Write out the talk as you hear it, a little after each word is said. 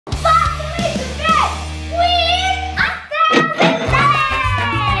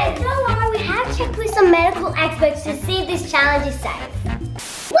experts to see if this challenge is safe.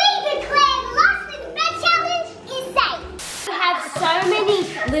 We declare the lost in bed challenge is safe. We have so many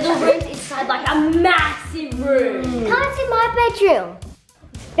little rooms inside, like a massive room. Come to my bedroom.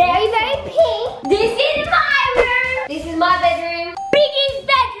 Very, very pink. This is my room. This is my bedroom. Biggie's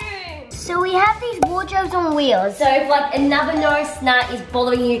bedroom. So we have these wardrobes on wheels. So if like another Norris nut is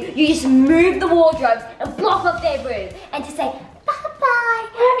bothering you, you just move the wardrobe and block off their room and just say bye-bye.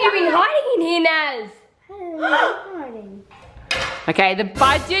 Where have you been hiding in here, Naz? Hiding. Okay, the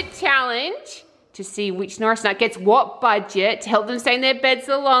budget challenge to see which Norris nut gets what budget to help them stay in their beds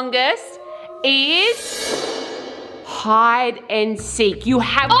the longest is hide and seek. You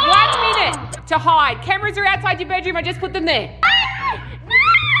have 1 minute to hide. Cameras are outside your bedroom. I just put them there.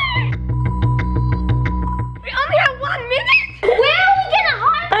 We only have 1 minute. Where are we gonna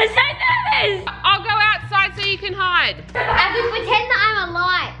hide? I'm so nervous. I'll go outside so you can hide. I will pretend that I'm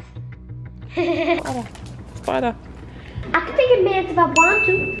alive. Spider. I can take a minute if I want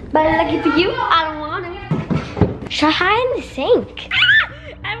to, but lucky for you, I don't want to. Should I hide in the sink?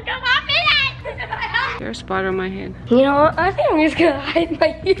 I've got 1 minute. There's a spider on my head. You know what? I think I'm just gonna hide in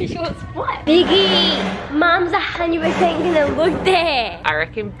my usual spot. Biggie, Mom's 100% gonna look there. I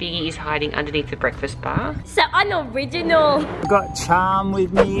reckon Biggie is hiding underneath the breakfast bar. So unoriginal. I've got Charm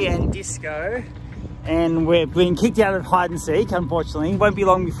with me and Disco. And we've been kicked out of hide and seek, unfortunately. Won't be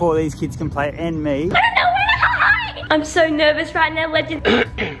long before these kids can play, and me. I don't know where to hide. I'm so nervous right now, Legend.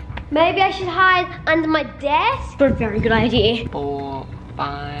 Maybe I should hide under my desk? But a very good idea. 4,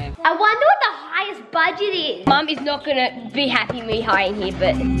 5. I wonder what the highest budget is. Mum is not gonna be happy me hiding here,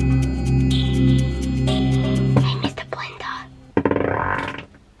 but... Hey, Mr. Blender.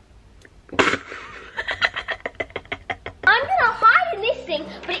 I'm gonna hide in this thing,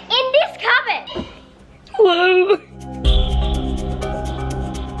 but in this cupboard. Hello.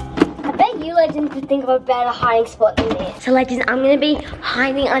 I bet you, Legend, could think of a better hiding spot than this. So, Legend, I'm gonna be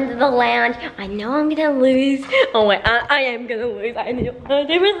hiding under the lounge. I know I'm gonna lose. Oh wait, I am gonna lose. I know my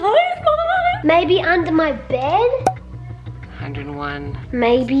favorite hiding spot. Maybe under my bed? 101.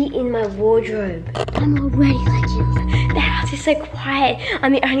 Maybe in my wardrobe. I'm already, Legend. The house is so quiet.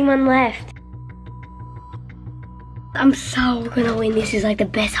 I'm the only one left. I'm so gonna win. This is like the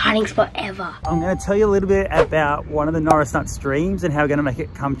best hiding spot ever. I'm going to tell you a little bit about one of the Norris Nuts dreams and how we're going to make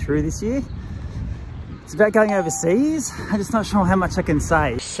it come true this year. It's about going overseas. I'm just not sure how much I can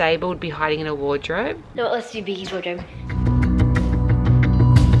say. Sable would be hiding in a wardrobe. No, let's do Biggie's wardrobe.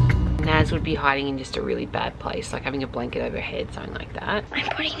 Naz would be hiding in just a really bad place, like having a blanket over her head, something like that. I'm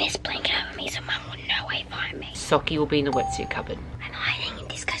putting this blanket over me so Mum wouldn't know where to find me. Socky will be in the wetsuit cupboard. I'm hiding in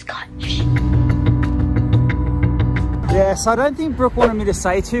Disco's cot. Yeah, so I don't think Brooke wanted me to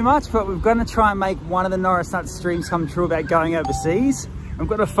say too much, but we're going to try and make one of the Norris Nuts dreams come true about going overseas. I've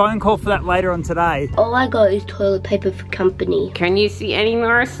got a phone call for that later on today. All I got is toilet paper for company. Can you see any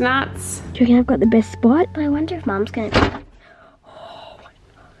Norris nuts? Do you reckon I've got the best spot? I wonder if Mum's gonna... Oh,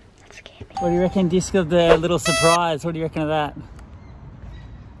 that scared me. What do you reckon, Disc, of the little surprise? What do you reckon of that?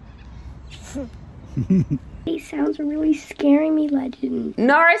 These sounds are really scaring me, Legend.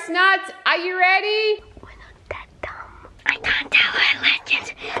 Norris nuts, are you ready? We're not that dumb. I can't tell her,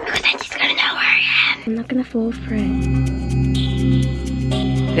 Legend, because then she's gonna know where I am. I'm not gonna fall for it.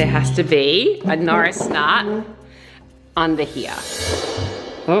 There has to be a Norris nut under here.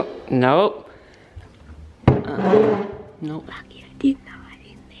 Oh, nope. Nope. Lucky I didn't hide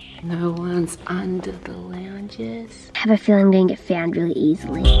in there. No one's under the lounges. I have a feeling I'm gonna get found really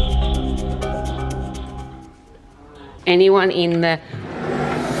easily. Anyone in the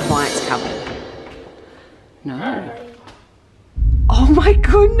appliance cupboard? No. Oh my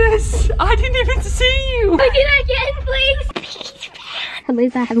goodness! I didn't even see you! Look at it again, please! At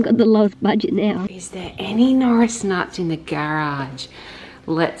least I haven't got the lowest budget now. Is there any Norris nuts in the garage?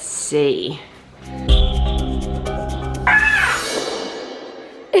 Let's see.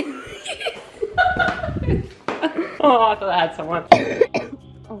 Oh, I thought I had someone.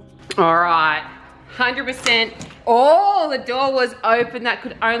 All right, 100%. Oh, the door was open. That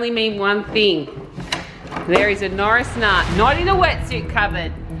could only mean one thing. There is a Norris nut, not in a wetsuit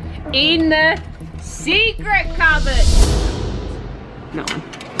cupboard, in the secret cupboard. No,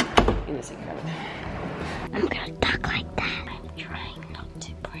 in the secret cupboard. I'm gonna duck like that. I'm trying not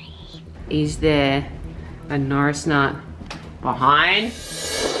to breathe. Is there a Norris nut behind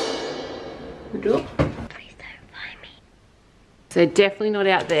the door? Please don't find me. So definitely not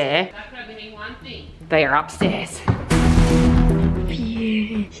out there. That could only mean one thing. They are upstairs.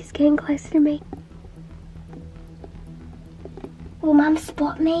 Phew. She's getting closer to me. Will Mum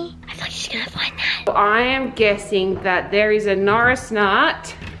spot me? I feel like she's gonna find that. I am guessing that there is a Norris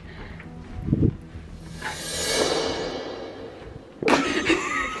nut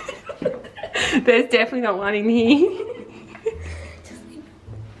There's definitely not one in here. Which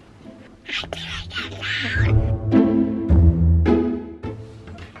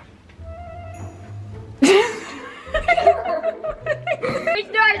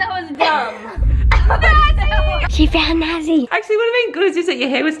Norris, that was dumb. She found Nazi. Actually, would have been good just that your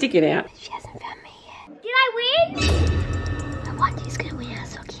hair was sticking out. She hasn't found me yet. Did I win? I wonder who's gonna win out,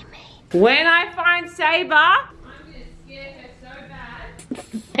 Socky and me. When I find Saber, I'm gonna scare her so bad.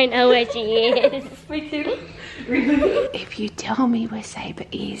 I know where she is. Me too. If you tell me where Saber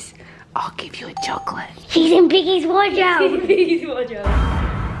is, I'll give you a chocolate. She's in Biggie's wardrobe. Biggie's wardrobe.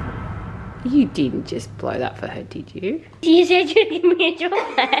 You didn't just blow that for her, did you? You said you'd give me a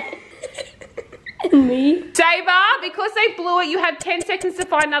chocolate. Me? Saber, because they blew it, you have 10 seconds to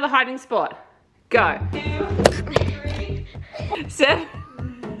find another hiding spot. Go. 2, 3, 7.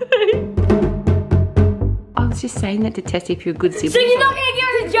 I was just saying that to test if you're a good sibling. So you're not gonna give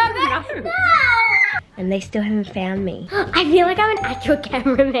us a chocolate? No. And they still haven't found me. I feel like I'm an actual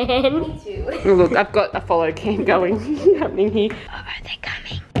cameraman. Me too. Oh, look, I've got a follow cam going happening here. Oh, they're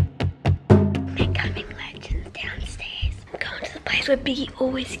coming. They're coming, Legends, downstairs. I'm going to the place where Biggie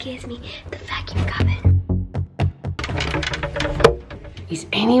always scares me, the vacuum cupboard. Is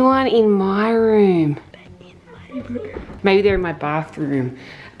anyone in my room? Maybe they're in my bathroom.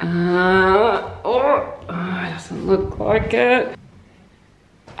 Doesn't look like it.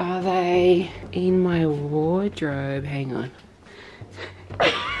 Are they in my wardrobe? Hang on.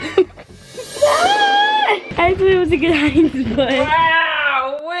 I thought it was a good hiding spot.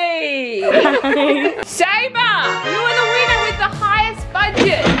 Wow, Saber, you are the winner with the highest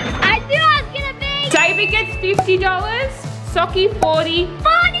budget. I knew I was gonna be. Saber gets $50, Socky $40,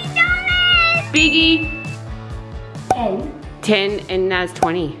 Biggie 10, and Naz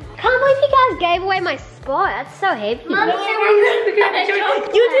 20. Can't believe you guys gave away my spot. That's so heavy. Mom, you do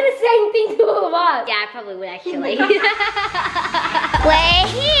the same thing to all of us. Yeah, I probably would actually. We're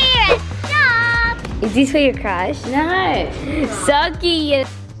here at shop. Is this for your crush? No. Socky,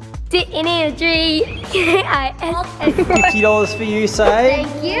 sitting in a tree. $50 for you, Say.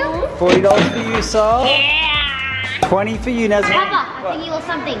 Thank you. $40 for you, Sol. Yeah. 20 for you, Naz. Papa, I think you lost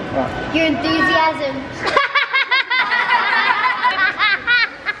something. Your enthusiasm.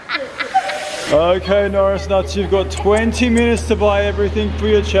 Okay, Norris Nuts, you've got 20 minutes to buy everything for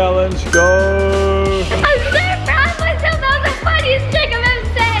your challenge. Go! I'm so proud of myself. That was the funniest trick I've ever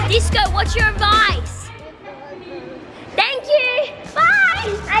said. Disco, what's your advice? Thank you.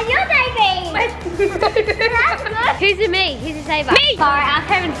 Bye. And you're saving. Who's in me? Who's in saver? Me. Sorry, our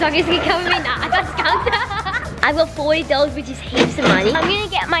parents' dog is gonna come with me now. I got skunked. I've got $40, which is heaps of money. I'm gonna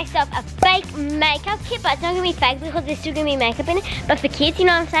get myself a fake makeup kit, but it's not gonna be fake because there's still gonna be makeup in it. But for kids, you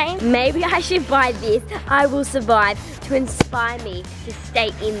know what I'm saying? Maybe I should buy this. I will survive to inspire me to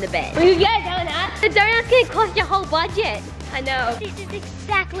stay in the bed. We could get a donut. The donut's gonna cost your whole budget. I know. This is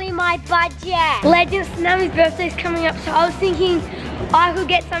exactly my budget. Legends, Nami's birthday's coming up, so I was thinking I could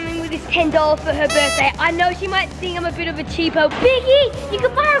get something with this $10 for her birthday. I know she might think I'm a bit of a cheapo. Biggie, you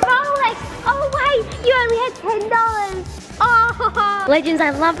could buy a Rolex. Oh wait, you only had $10. Oh. Legends,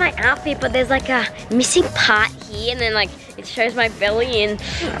 I love my outfit, but there's like a missing part here, and then like it shows my belly, and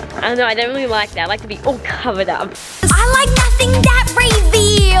I don't know, I don't really like that. I like to be all covered up. I like nothing that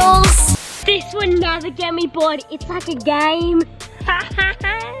reveals. This one never get me bored. It's like a game.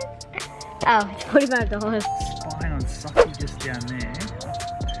 Oh, it's $45. Spying on Sucky just down there.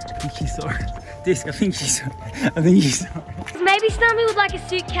 I think she saw it. Disc, I think she saw it. I think she saw it. Maybe Snubby would like a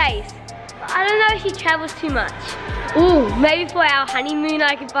suitcase. I don't know if she travels too much. Ooh, maybe for our honeymoon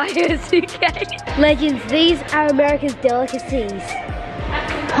I could buy her a suitcase. Legends, these are America's delicacies.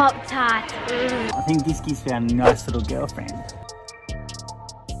 Pop-Tarts. I think Disky's found a nice little girlfriend.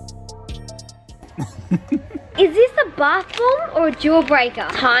 Is this a bath bomb or a jaw breaker?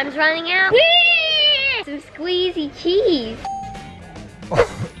 Time's running out. Whee! Some squeezy cheese. Oh,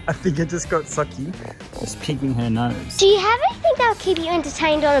 I think I just got Sucky just picking her nose. Do you have anything that'll keep you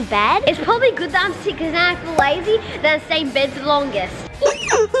entertained on a bed? It's probably good that I'm sick because then I feel lazy, then I stay in bed the longest.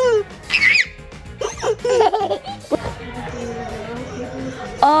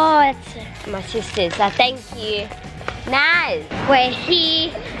 Oh, that's my sister's. Thank you. Naz, we're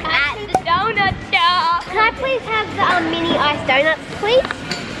here at the donut shop. Can I please have the mini iced donuts, please?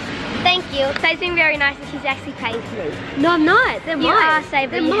 Thank you. They've been very nice and she's actually paying for me. No, I'm not. They're mine. You are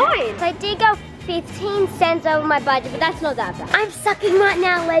saving. They're mine. So I did go 15 cents over my budget, but that's not that bad. I'm sucking right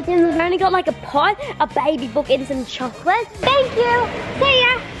now, Legends. I've only got like a pot, a baby book, and some chocolate. Thank you. See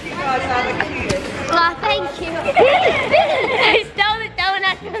ya. You guys are the cutest. Oh, thank you. I stole the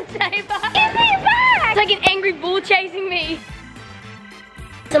donuts from Saber. Give me back. It's like an angry bull chasing me.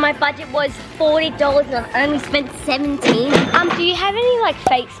 So my budget was $40 and I only spent $17. Do you have any like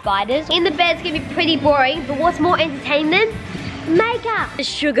fake spiders? In the bed's gonna be pretty boring, but what's more entertaining than makeup? It's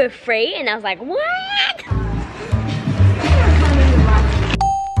sugar free, and I was like, what?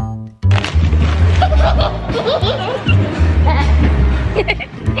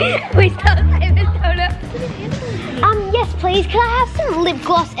 We still save this donut. Yes please, can I have some lip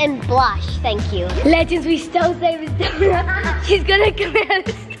gloss and blush? Thank you. Legends, we still save this donut. She's gonna come out of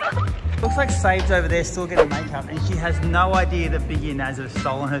the store. Looks like Save's over there still getting makeup and she has no idea that Biggie and Naz have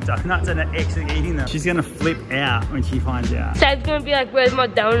stolen her donuts and are actually eating them. She's gonna flip out when she finds out. Save's gonna be like, where's my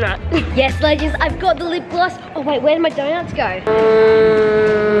donut? Yes, Legends, I've got the lip gloss. Oh wait, where did my donuts go?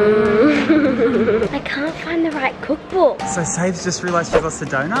 I can't find the right cookbook. So Save's just realised she's lost the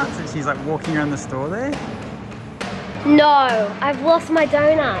donuts and she's like walking around the store there. No, I've lost my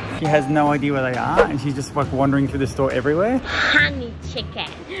donuts. She has no idea where they are and she's just like wandering through the store everywhere. Honey chicken,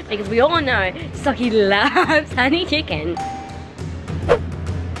 because we all know Socky loves honey chicken.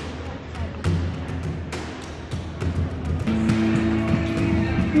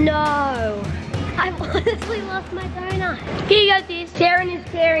 No, I've honestly lost my donut. Here you go, sis. Sharon is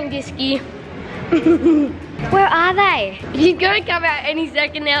sharing, Disky. Where are they? He's gonna come out any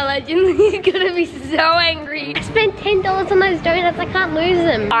second now, Legend. He's gonna be so angry. I spent $10 on those donuts, I can't lose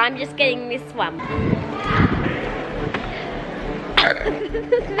them. I'm just getting this one.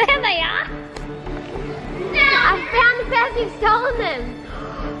 There they are. No! I found the person who's stolen them.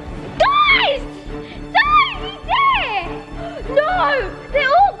 Guys! Guys, he's there! No! They're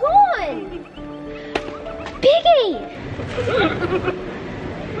all gone! Biggie!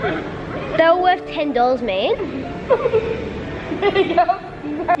 They were worth $10, man. There you go.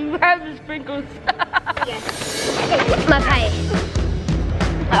 Grab the sprinkles. Yes. My pay.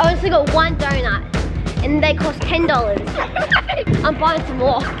 I honestly got one donut and they cost $10. I'm buying some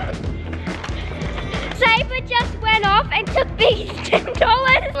more. Saber just went off and took these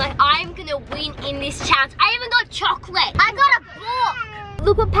 $10. Like, I'm gonna win in this challenge. I even got chocolate. I got a book.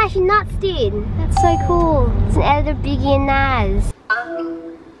 Look what Passion Nuts did. That's so cool. It's an edit of Biggie and Naz. Hi.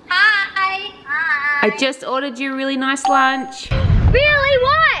 I just ordered you a really nice lunch. Really,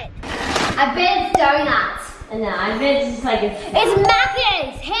 what? I bet it's donuts. No, I bet it's just like it's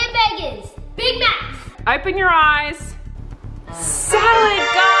Macca's, hamburgers, Big Macs. Open your eyes. Salad,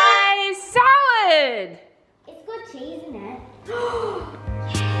 guys, salad. It's got cheese in it.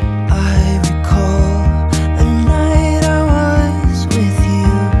 I recall a night I was with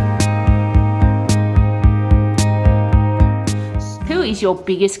you. Who is your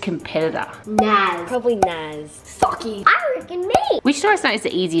biggest competitor? Naz. Probably Naz. Socky. I reckon me. Which Norris is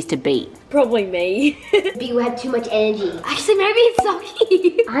the easiest to beat? Probably me. Big will have too much energy. Actually, maybe it's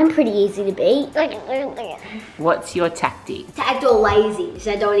Socky. I'm pretty easy to beat. What's your tactic? To act all lazy,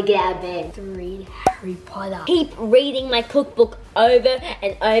 so I don't want to get out of bed. To read Harry Potter. Keep reading my cookbook over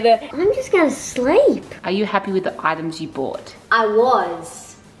and over. I'm just gonna sleep. Are you happy with the items you bought? I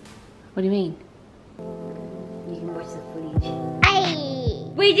was. What do you mean? You can watch the footage. Hey!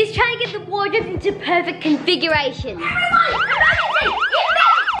 We're just trying to get the wardrobe into perfect configuration. Everyone! In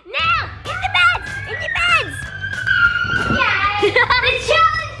bed! Now! In the beds! In your beds! Yeah! The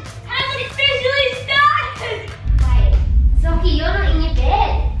challenge has officially started! Wait, Socky, you're not in your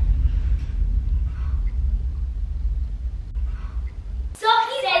bed.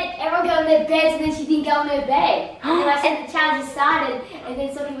 Socky said everyone go in their beds and then she didn't go in her bed. And then I said the challenge has started and then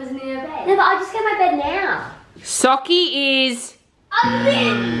Socky wasn't in her bed. No, but I'll just go to my bed now. Socky is... I'm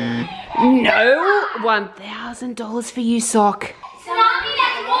in! No! $1,000 for you, Sock. Socky,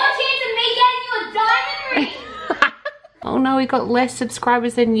 that's more chance of me getting you a diamond ring! Oh no, we got less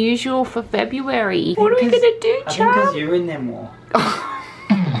subscribers than usual for February. What are we gonna do, I think Chad? because you're in there more.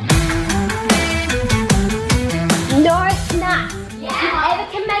 Norris Nuts. Yeah. Whoever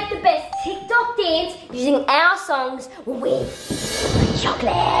can make the best TikTok dance using our songs will win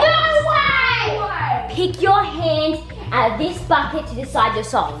chocolate. No way! Pick your hand out of this bucket to decide your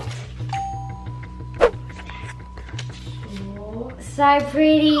song. So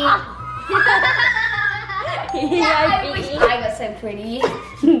pretty. Yeah, I wish I got so pretty.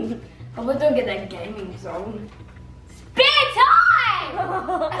 I would don't get that gaming song. Spare time!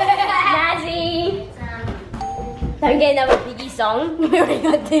 Nazzy! Don't get another Biggie song. What are we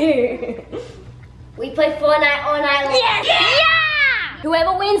gonna do? We play Fortnite all night long. Yes! Yeah!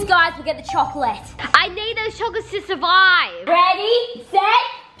 Whoever wins, guys, will get the chocolate. I need those chocolates to survive. Ready, set,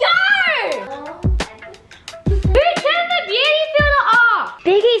 go! Who turned the beauty filter off?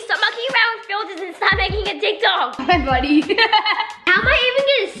 Biggie, stop mucking around with filters and start making a TikTok. Hi, buddy. How am I even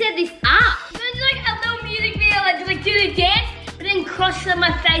gonna set this up? I'm gonna do like a little music video, like do the dance, but then across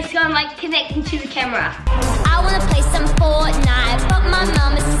my face going like connecting to the camera. I wanna play some Fortnite, but my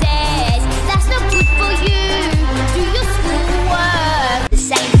mama says that's not good for you. Do your schoolwork. The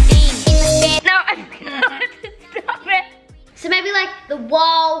same thing in the spare. No, I stop it. So maybe like the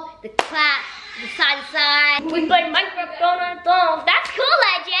wall, the clap, the side to side. We play Minecraft on our phones. That's cool,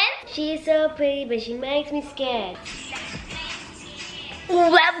 Legend. She's so pretty, but she makes me scared.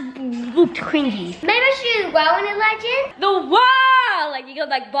 Ooh, that looked cringy. Maybe I should do the wow in it, Legend. The wow! Like you gotta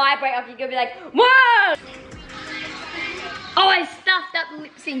like vibrate up, you gotta be like, wow! Oh, I stuffed up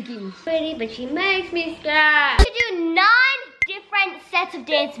lip syncing. Pretty, but she makes me scared. We should do 9 different sets of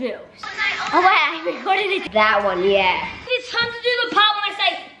dance moves. Oh wait, I recorded it. That one, yeah. It's time to do the part when I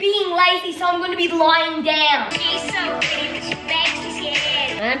say being lazy, so I'm gonna be lying down. She's so pretty, but she makes me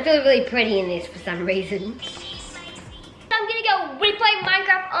scared. And I'm feeling really pretty in this for some reason. I'm gonna go, we play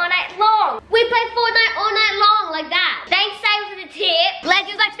Minecraft all night long. We play Fortnite all night long, like that. Thanks, Sable, for the tip.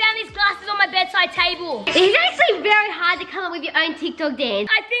 Legends, I found these glasses on my bedside table. It's actually very hard to come up with your own TikTok dance.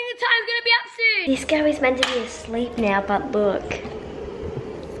 I think the time's gonna be up soon. This girl is meant to be asleep now, but look.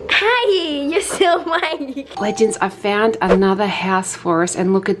 Hey, you're still awake. Legends, I found another house for us,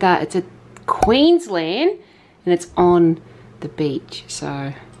 and look at that. It's at Queensland, and it's on the beach.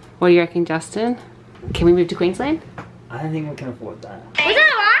 So, what do you reckon, Justin? Can we move to Queensland? I don't think we can afford that. Was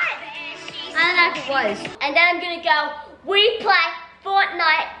that alright? I don't know if it was. And then I'm gonna go, we play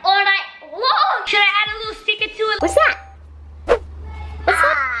Fortnite all night long. Should I add a little sticker to it? What's that? What's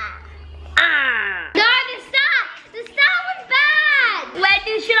that? No, the star was bad.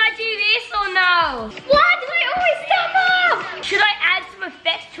 Legend, should I do this or no? Why do I always stop up? Should I add some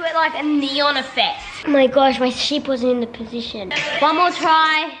effects to it, like a neon effect? Oh my gosh, my sheep wasn't in the position. One more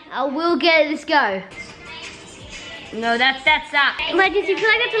try. I will get it. Let's go. No, that's up. Legends, you feel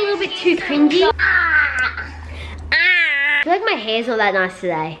like that's a little bit too cringy? I feel like my hair's not that nice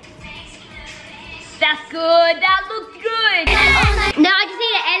today. That's good. That looks good. No, I just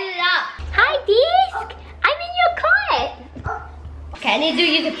need to edit it up. Hi, Disc. I'm in your cut. Okay, I need to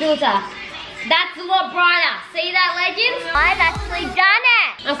use a filter. That's a lot brighter. See that, Legends? I've actually done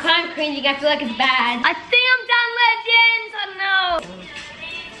it. I'm kind of cringing. I feel like it's bad. I think I'm done, Legends. I don't know.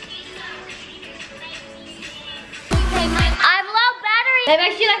 I have low battery. Maybe I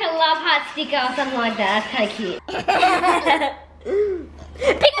should do like a love heart sticker or something like that. That's kind of cute.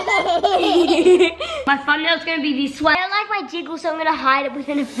 My thumbnail's gonna be this one. I don't like my jiggle, so I'm gonna hide it with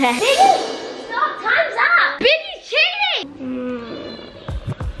an effect. Biggie, stop! Time's up. Biggie's cheating.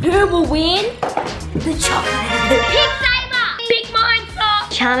 Who will win? The chocolate. Pick Saber. Pick mine, stop.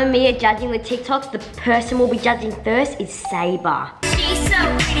 Charm and me are judging the TikToks. The person we'll be judging first is Saber. She's so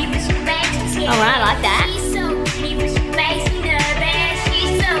pretty, but she makes me scared. Alright, I like that. She's so pretty, but she makes me nervous.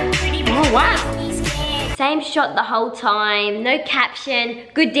 She's so pretty, but Oh, wow. she makes me scared. Same shot the whole time, no caption,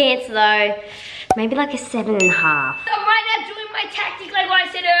 good dance though. Maybe like a 7.5. I'm right now doing my tactic like what I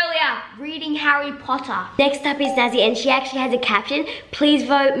said earlier, reading Harry Potter. Next up is Nazi, and she actually has a caption, please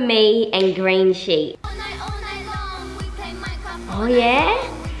vote me and green sheet. All night long, we play Minecraft. Oh yeah?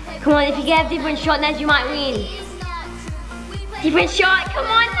 Come on, if you get a different shot, Naz, you might win. Different shot, come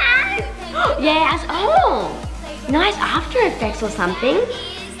on Naz. Yes, oh, nice After Effects or something.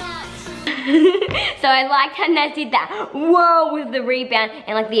 So I like how Naz did that. Whoa, with the rebound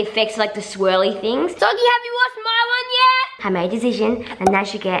and like the effects, like the swirly things. Doggy, have you watched my one yet? I made a decision and Naz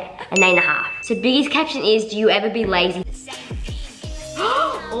should get an 8.5. So Biggie's caption is, do you ever be lazy?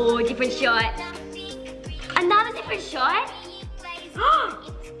 Oh, different shot. Another different shot? Oh,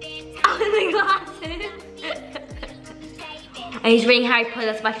 the glasses. And he's reading Harry Potter,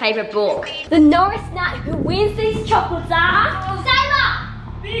 that's my favourite book. The Norris nut who wins these chocolates are... Sailor!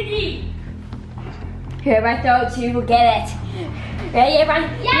 Biggie! Whoever I throw it to will get it. Ready, everyone?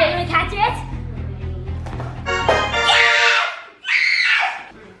 Yeah. You ready to catch it? Yeah!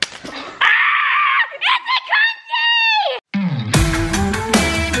 It's a crunchy!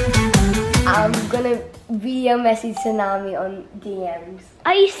 I'm gonna video message Tsunami on DMs.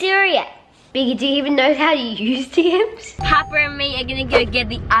 Are you serious? Biggie, do you even know how to use DMs? Papa and me are gonna go get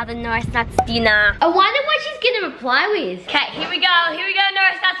the other Norris Nuts dinner. I wonder what she's gonna reply with. Okay, here we go,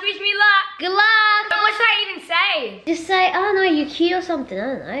 Norris Nuts, wish me luck. Good luck. But what should I even say? Just say, I don't know, you're cute or something, I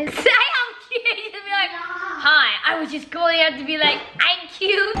don't know. Say I'm cute, just be like, hi, I was just calling out to be like, I'm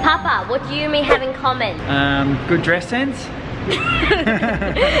cute. Papa, what do you and me have in common? Good dress sense.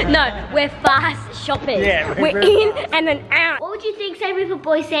 No, we're fast shoppers. Yeah, we're in and then out. What would you think, say if a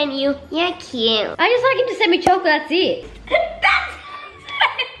boy saying you, you're cute. I just like him to send me chocolate, that's it. That's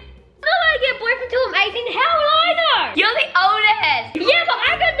I'm not gonna get a boyfriend till I'm 18, how will I know? You're the oldest. Yeah, but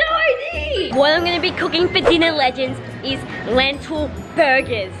I got no ID. What I'm gonna be cooking for dinner, legends, is lentil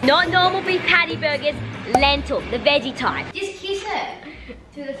burgers. Not normal beef patty burgers, lentil, the veggie type. Just kiss her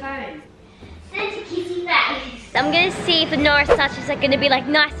to the phone. Send a kissy face. I'm gonna see if the Norris touches are gonna be like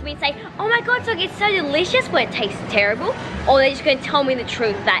nice to me and say, oh my god, so it's so delicious when it tastes terrible, or they're just gonna tell me the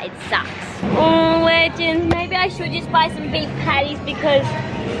truth that it sucks. Oh, legends, maybe I should just buy some beef patties because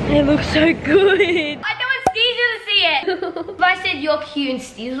they look so good. I don't want Steezel to see it. If I said you're cute and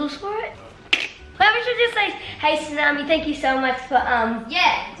Steezel saw it, maybe I should just say, hey Tsunami, thank you so much for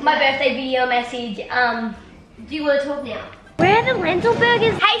my birthday video message. Do you want to talk now? Where are the lentil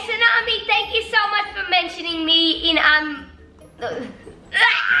burgers? Hey Tsunami, thank you so much for mentioning me in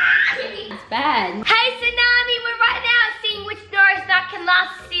It's bad. Hey Tsunami, we're right now seeing which Norris nut can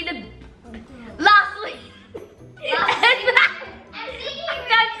see the last week. I've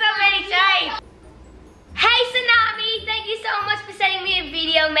done so many times. Hey Tsunami, thank you so much for sending me a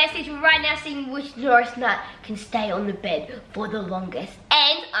video message. We're right now seeing which Norris nut can stay on the bed for the longest.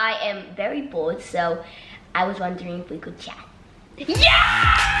 And I am very bored, so I was wondering if we could chat. Yes! Yes!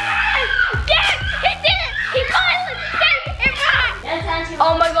 He did it! He finally sent it right!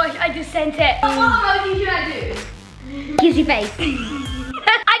 Oh my gosh, I just sent it. What emoji should I do? Kissy face. I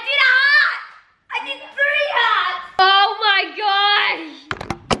did a heart! I did 3 hearts! Oh my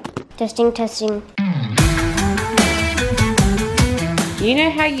gosh! Testing, testing. You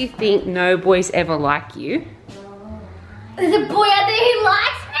know how you think no boys ever like you? There's a boy out there who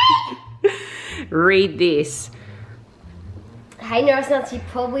likes me! Read this. Hey Norris nuts, you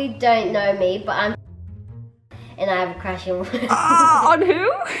probably don't know me, but I'm and I have a crush on On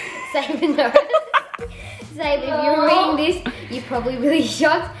who? Saber Norris. Saber, if you're reading this, you're probably really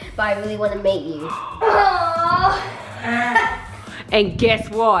shocked, but I really want to meet you. And guess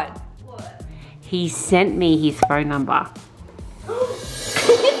what? What? He sent me his phone number.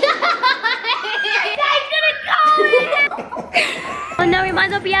 Oh no, we might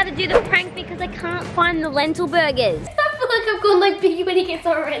not be able to do the prank because I can't find the lentil burgers. I feel like I've gone like Biggie when he gets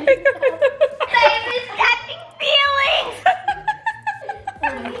on random stuff. Saber's catching feelings!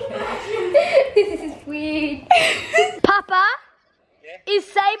 This is weird. Papa, is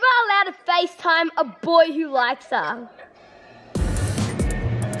Saber allowed to FaceTime a boy who likes her?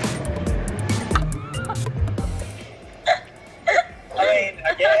 I mean,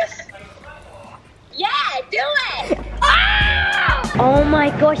 I guess. Yeah, do it! Oh my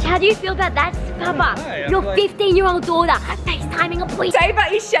gosh, how do you feel about that, Papa? Your 15-year-old daughter FaceTiming a boy. Saber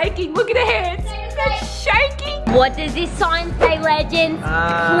is shaking. Look at her hands. It's shaking. What does this sign say, legends?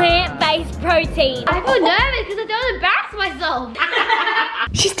 Plant-based protein. I feel nervous because I don't embarrass myself.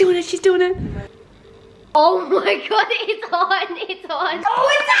 She's doing it. She's doing it. Oh my god, it's on. It's on. Oh,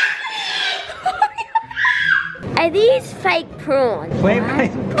 it's happening! Are these fake prawns?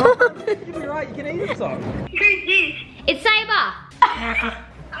 Plant-based. You're right, you can eat it, so. Who's this? It's Saber.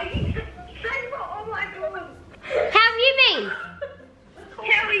 Are you Saber? Oh my god. How have you been?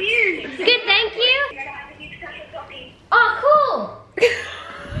 How are you? Good, thank you. I have a huge crush on Sophie. Oh, cool.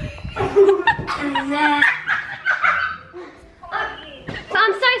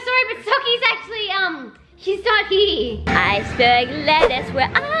 I'm so sorry, but Soki's actually, she's not here. Iceberg lettuce,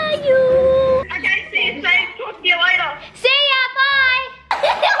 where are you? Okay, see you soon. Talk to you later. See ya, bye.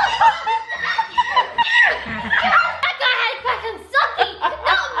 That guy had a crush on Soki,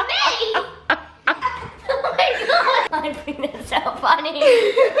 not me. Oh my god. I think that's so funny.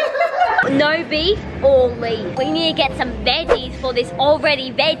 No beef or leaf. We need to get some veggies for this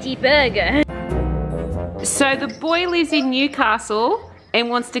already veggie burger. So the boy lives in Newcastle and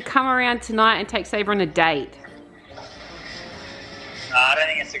wants to come around tonight and take Saber on a date. No, I don't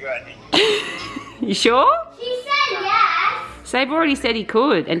think it's a good idea. You sure? She said yes. Saber already said he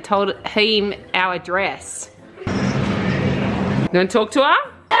could and told him our address. You want to talk to her?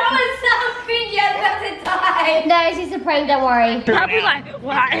 That was so creepy, I was about to die. No, it's just a prank, don't worry. I'll be like,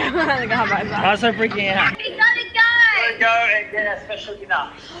 what? I'm gonna go by myself. I was so freaking out. We gotta go. Gotta go and get a special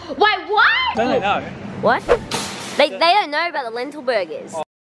dinner. Wait, what? No, no. What? They don't know about the lentil burgers. Oh.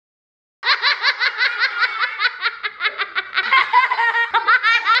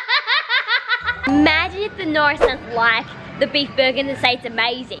 Imagine if the Norris nuts like the beef burger and say it's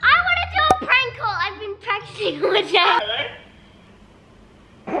amazing. I want to do a prank call. I've been practicing all day.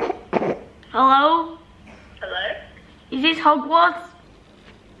 Hello? Hello? Is this Hogwarts?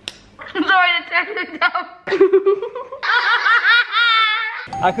 I'm sorry to turn it down.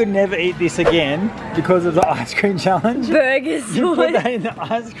 I could never eat this again because of the ice cream challenge. Burgers. You put that in the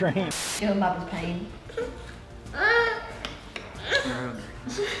ice cream. Your mother's pain.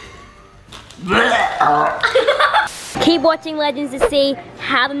 Keep watching Legends to see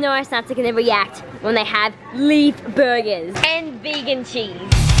how the Norris nuts are gonna react when they have leaf burgers and vegan cheese.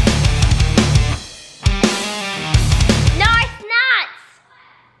 Norris nuts!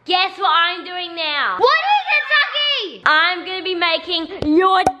 Guess what I'm doing now? What is it, Sucky? I'm gonna be making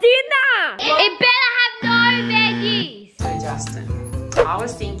your dinner. It better have no veggies. So Justin, I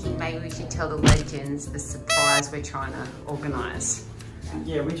was thinking maybe we should tell the legends the surprise we're trying to organise.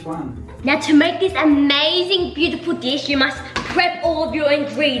 Yeah, which one? Now to make this amazing, beautiful dish, you must prep all of your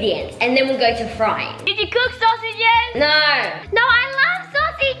ingredients and then we'll go to frying. Did you cook sausages? No. No, I love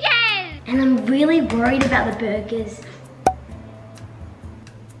sausages! And I'm really worried about the burgers.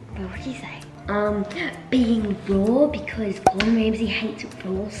 What did you say? Being raw because Gordon Ramsay hates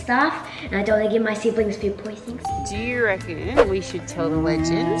raw stuff and I don't want to give my siblings food poisoning. Do you reckon we should tell the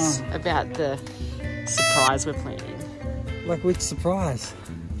legends about the surprise we're planning? Like which surprise?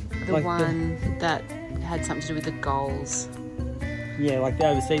 The Like one that had something to do with the goals. Yeah, like the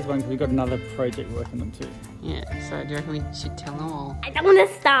overseas one, because we've got another project working on too. Yeah, so do you reckon we should tell them all? I don't want to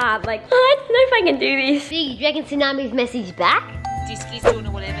start. Like, I don't know if I can do this. Do you reckon Tsunami's message back? Disky's doing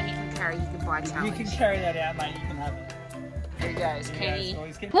or whatever he can carry, he can buy challenge. You can carry that out, mate. You can have it. There he goes, Kenny. What are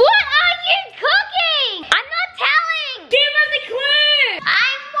you cooking? I'm not telling. Give us a clue.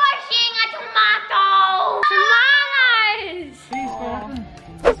 I'm washing a tomato. Tomatoes.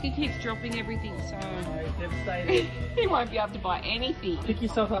 Disky keeps dropping everything, so Devastated. he won't be able to buy anything. Pick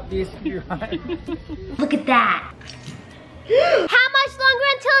yourself up, this. You're right. Look at that. How much longer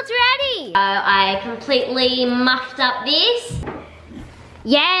until it's ready? I completely muffed up this.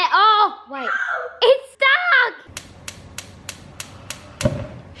 Yeah, oh, wait. It's stuck.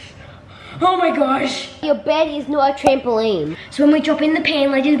 Oh my gosh. Your bed is not a trampoline. So when we drop in the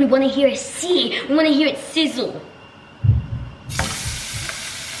pan, legends, we want to hear it sear. We want to hear it sizzle.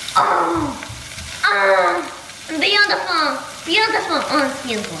 Beautiful, beautiful,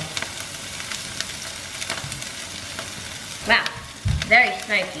 beautiful. Wow, very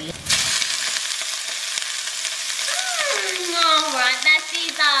smoky. Alright, that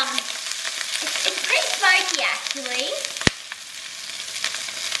is, it's pretty smoky actually.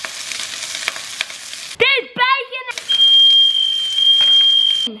 There's bacon!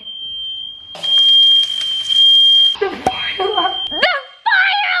 The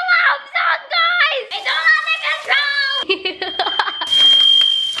fire alarm's on, guys! It's all under control!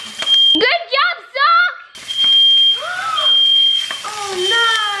 Good job, Sock! Oh no,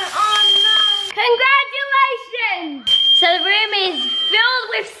 oh no. Congratulations! So the room is filled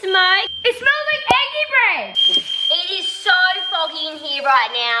with smoke. It smells like eggy bread. It is so foggy in here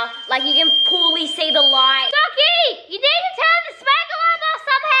right now. Like you can poorly see the light. Socky, you need to turn the smoke alarm off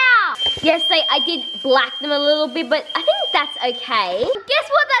somehow. Yes, I did black them a little bit, but I think that's okay. Guess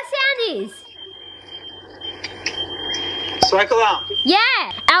what that sound is? Smoke alarm.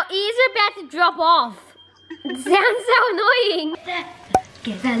 Yeah, our ears are about to drop off. It sounds so annoying.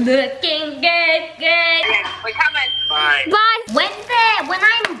 Get that looking good. We're coming. Bye. Bye. When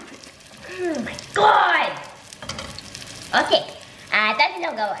I'm, oh my god. Okay, that did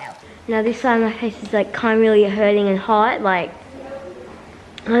not go well. Now this side of my face is like kind of really hurting and hot. Like,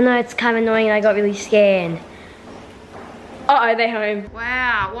 I know it's kind of annoying and I got really scared. Uh-oh, they're home.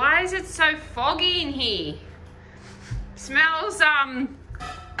 Wow, why is it so foggy in here? Smells,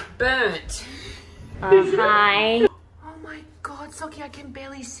 burnt. Hi. Oh my God, Socky, I can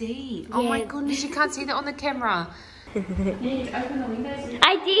barely see. Oh my goodness, you can't see that on the camera. You need to open the windows.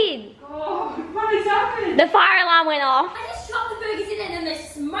 I did. Oh, what is happening? The fire alarm went off. I just chopped the burgers in and then they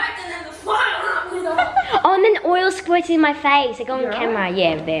smoked and then the fire alarm went off. Oh, and then oil squirted in my face. Like on the camera. Right?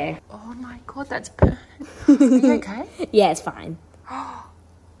 Yeah, there. Oh my God, that's burnt. Are you okay? Yeah, it's fine.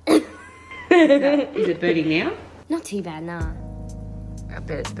 Is it burning now? Not too bad, nah. I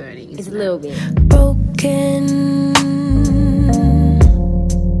bet it's burning. It's a little bit. broken.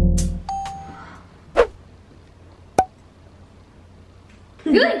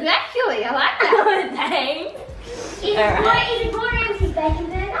 Good, actually. I like that. Thanks. Is it Gordon Ramsay's bacon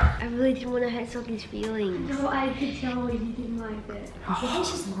burger? I really didn't want to hurt Socky's feelings. No, I could tell you didn't like it. I think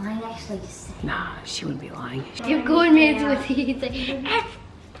she's lying, actually, just saying. Nah, she wouldn't be lying. If Gordon Ramsay was here, he'd say, it's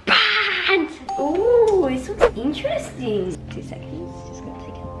bad. Ooh, this looks interesting. 2 seconds. Just gonna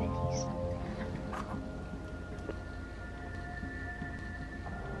take out the veggies.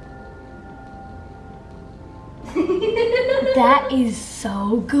 That is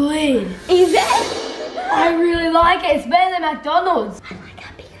so good. Is it? I really like it. It's better than McDonald's. I like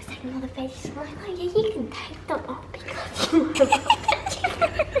how because I know the veggies. I'm like, yeah, you can take them off because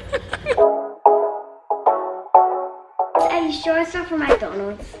Are you sure it's not from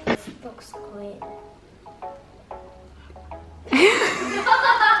McDonald's? It looks good. Can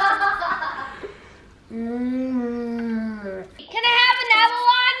I have another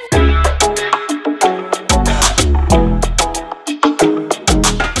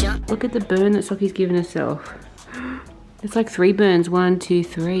one? Look at the burn that Sockie's given herself. It's like 3 burns, 1, 2,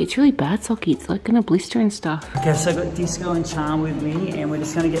 3. It's really bad, Sockie. It's like gonna blister and stuff. Okay, so I've got Disco and Charm with me, and we're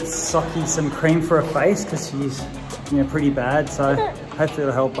just gonna get Socky some cream for her face because she's, you know, pretty bad. So hopefully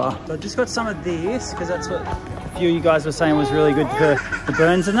it'll help her. So I just got some of this because that's what a few of you guys were saying was really good for the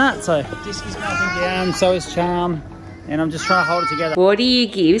burns and that. So Disco's melting down, so is Charm, and I'm just trying to hold it together. What do you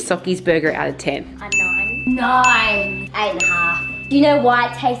give Sockie's burger out of 10? A 9. 9. 8.5. Do you know why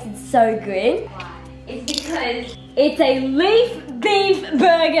it tasted so good? Why? It's because it's a leaf beef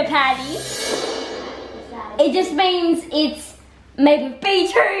burger patty. It just means it's made with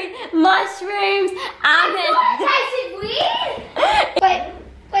beetroot, mushrooms, almonds. That tasted weird.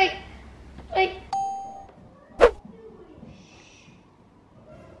 Wait.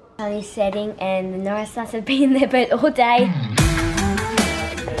 Sunny setting and the Norris nuts have been in their boat all day.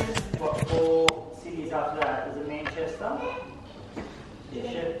 What 4 cities after that? Is it Manchester?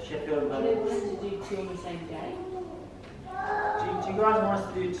 Sheffield. Do 2 on the same day? Do you guys want us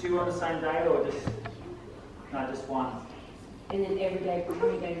to do 2 on the same day or just, no, just 1? And then every day, how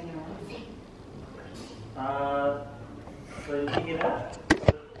many days in a row? So you figure that?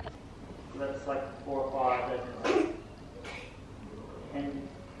 So that's like 4 or 5 days. And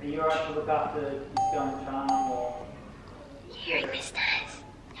are you alright to look after Disco and Charm or? Yeah,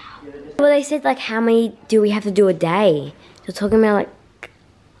 Well, they said like how many do we have to do a day? They're talking about like,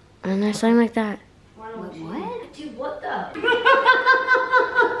 I don't know, something like that. What? Dude, what the?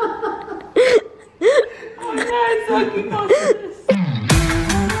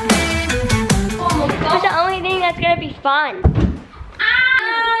 That's the only thing that's gonna be fun.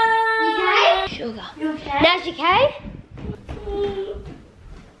 You okay? Sugar. You okay? Nash, you okay?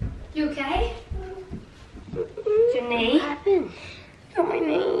 You okay? Your knee? What happened? Oh, my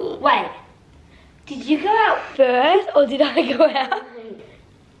knee. Wait. Did you go out first or did I go out?